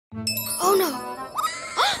Oh no!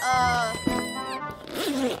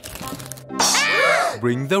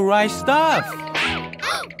 Bring the right stuff.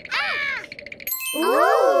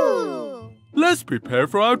 Ooh! Let's prepare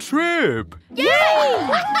for our trip. Yay!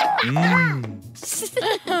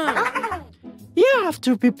 You have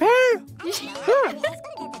to prepare.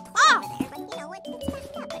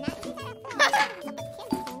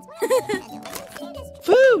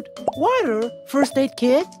 Food, water, first aid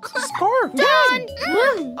kit, scarf. Done!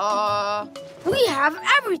 We have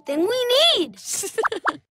everything we need!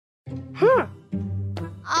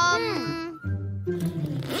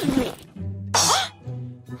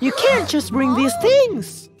 You can't just bring these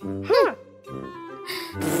things.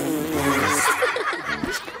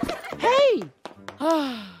 Hey!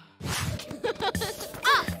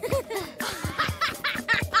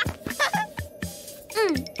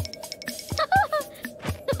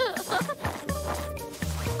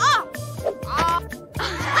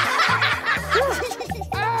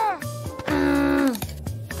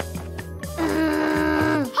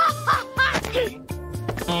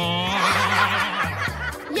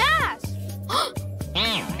 Yes! Huh?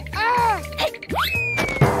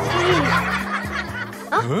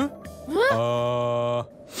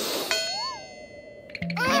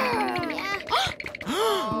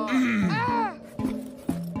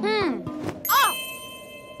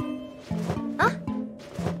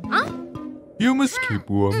 You must keep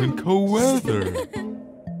warm in cold weather.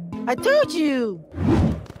 I told you.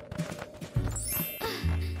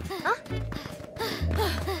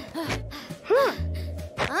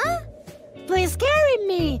 Please carry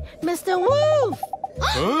me, Mr. Wolf.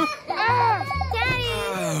 Huh? Daddy!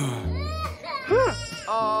 Huh?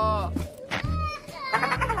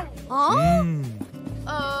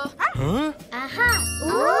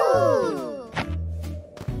 Ooh!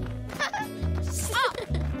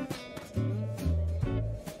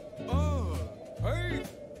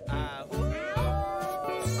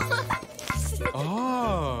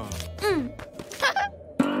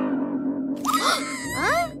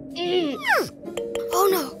 Hey. Oh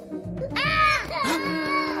no!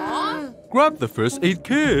 Grab the first aid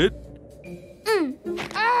kit.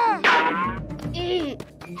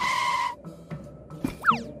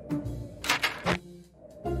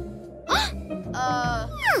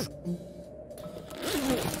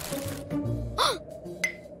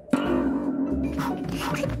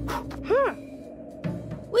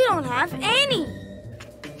 We don't have any.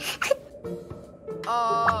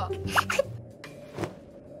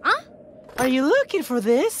 Are you looking for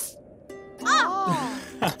this? All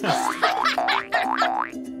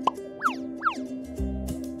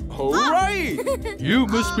right. You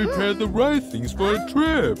must prepare the right things for a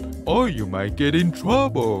trip, or you might get in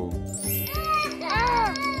trouble.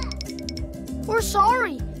 We're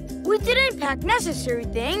sorry. We didn't pack necessary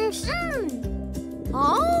things. Huh?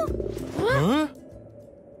 Huh?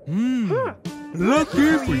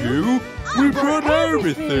 Lucky for you, we brought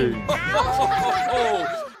everything.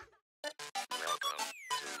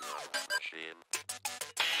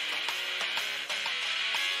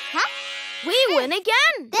 We win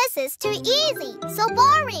again. This is too easy, so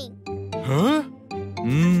boring. Huh?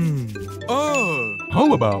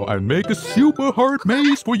 How about I make a super hard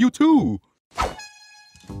maze for you too?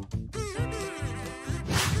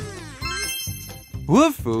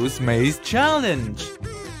 Wolfoo's Maze Challenge.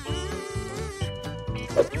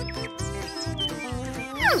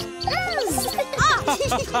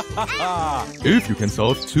 If you can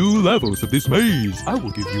solve 2 levels of this maze, I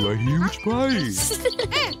will give you a huge prize.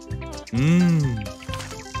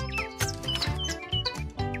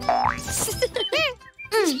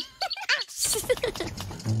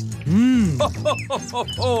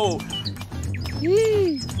 Wolfoo!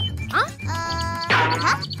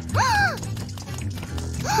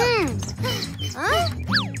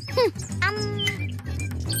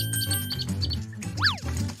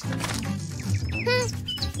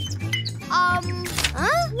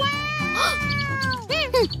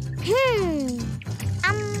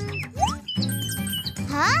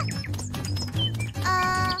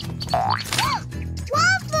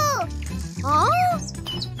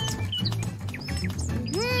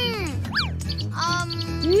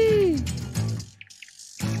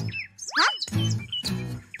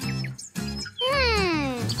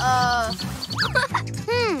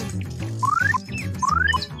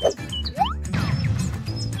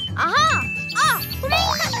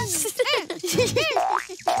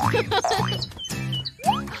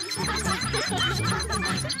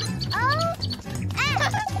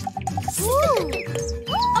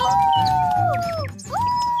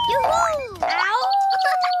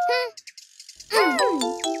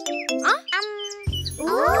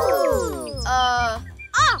 Ooh!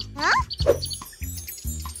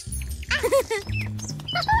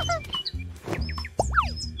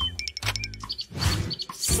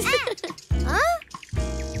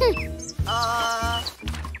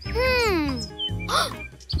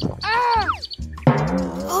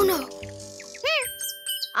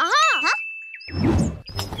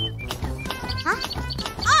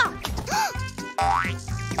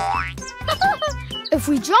 If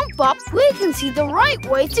we jump up, we can see the right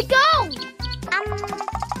way to go.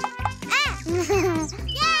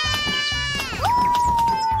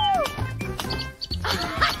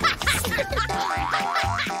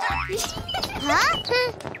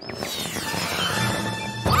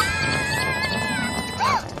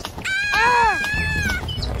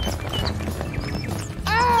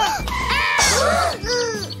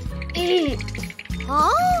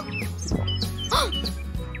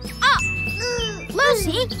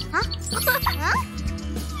 Lucy?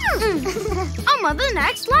 I'm on the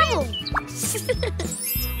next level.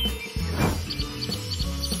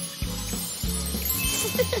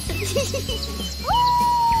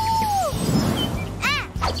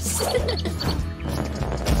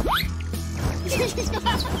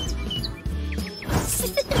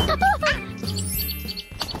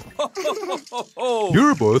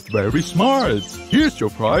 You're both very smart. Here's your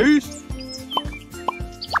prize.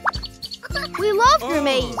 We love your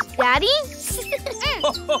maze, Daddy.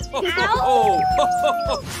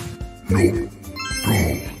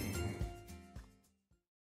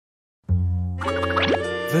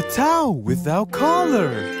 The towel without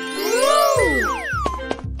collar.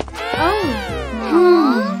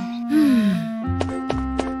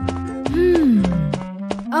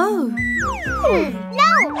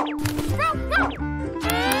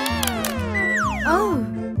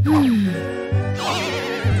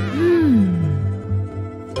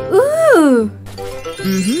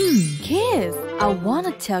 Kids, I want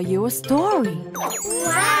to tell you a story.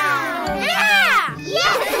 Wow! Yeah!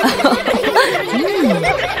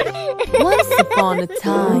 Once upon a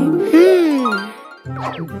time.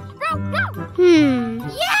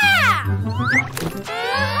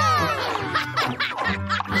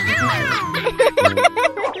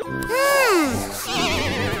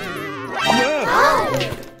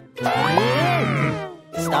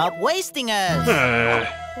 Stop wasting us.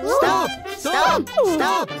 Stop.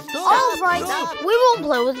 All right, we won't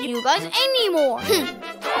play with you guys anymore.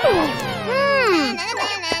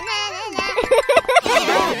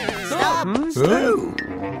 Stop.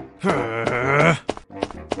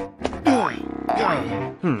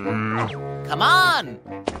 Come on.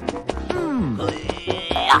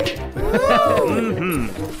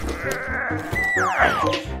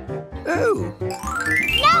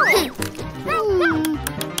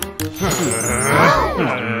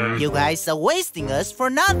 You guys are wasting us for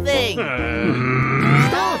nothing.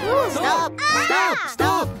 Stop.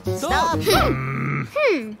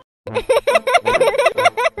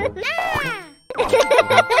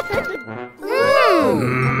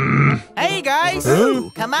 Hey guys,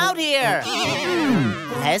 come out here.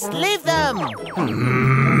 Let's leave them.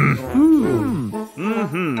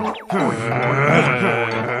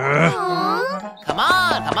 Come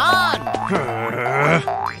on.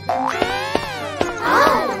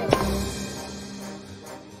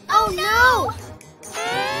 Oh no!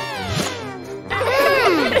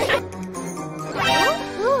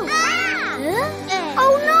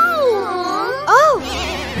 Oh no!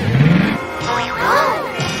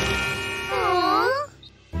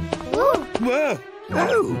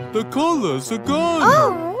 The colors are gone.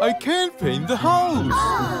 I can't paint the house.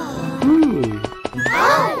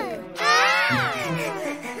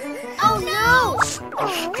 Oh no!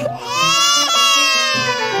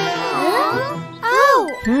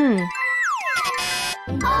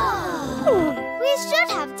 We should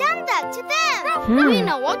have done that to them. We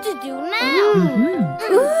know what to do now.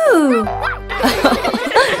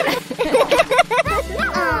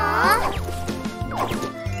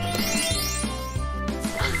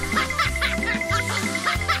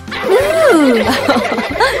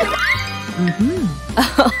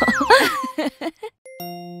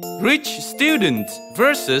 Rich student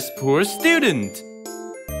versus poor student.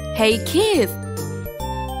 Hey kids,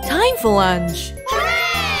 time for lunch.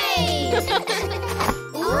 Hooray!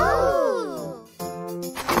 Ooh!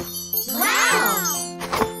 Wow!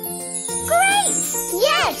 Great!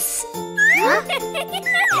 Yes!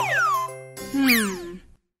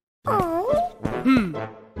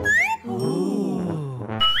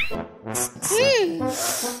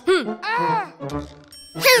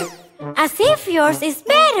 As if yours is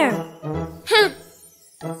better.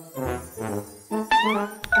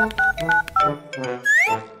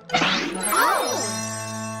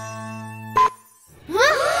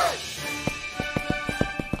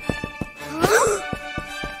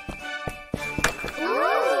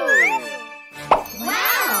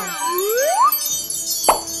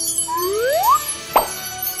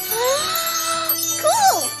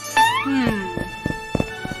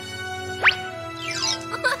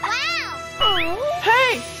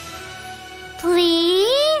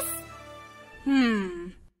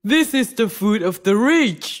 This is the food of the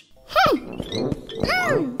rich.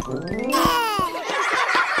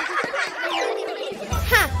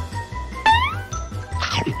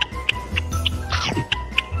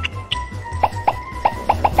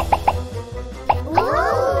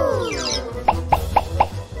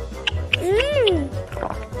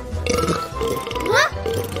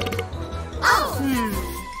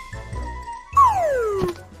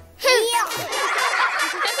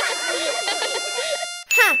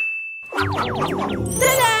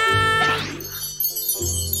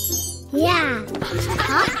 Yeah.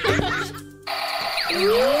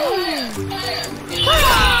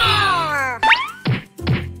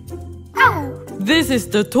 This is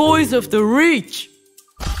the toys of the rich.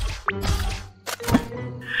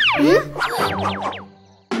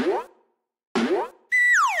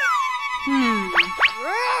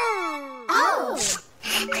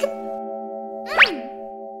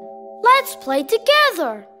 Let's play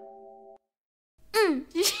together.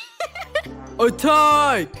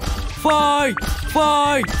 Attack! Fight!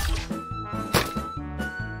 Fight!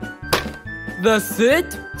 That's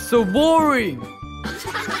it? So boring.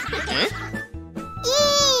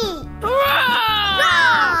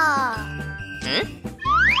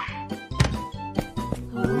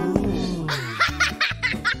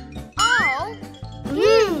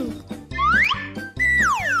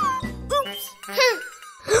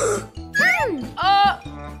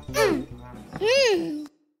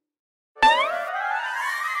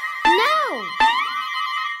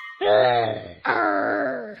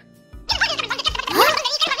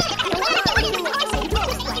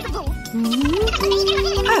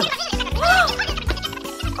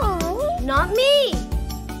 Not me.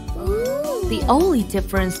 The only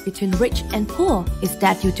difference between rich and poor is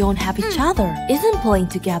that you don't have each other. Isn't playing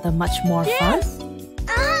together much more fun?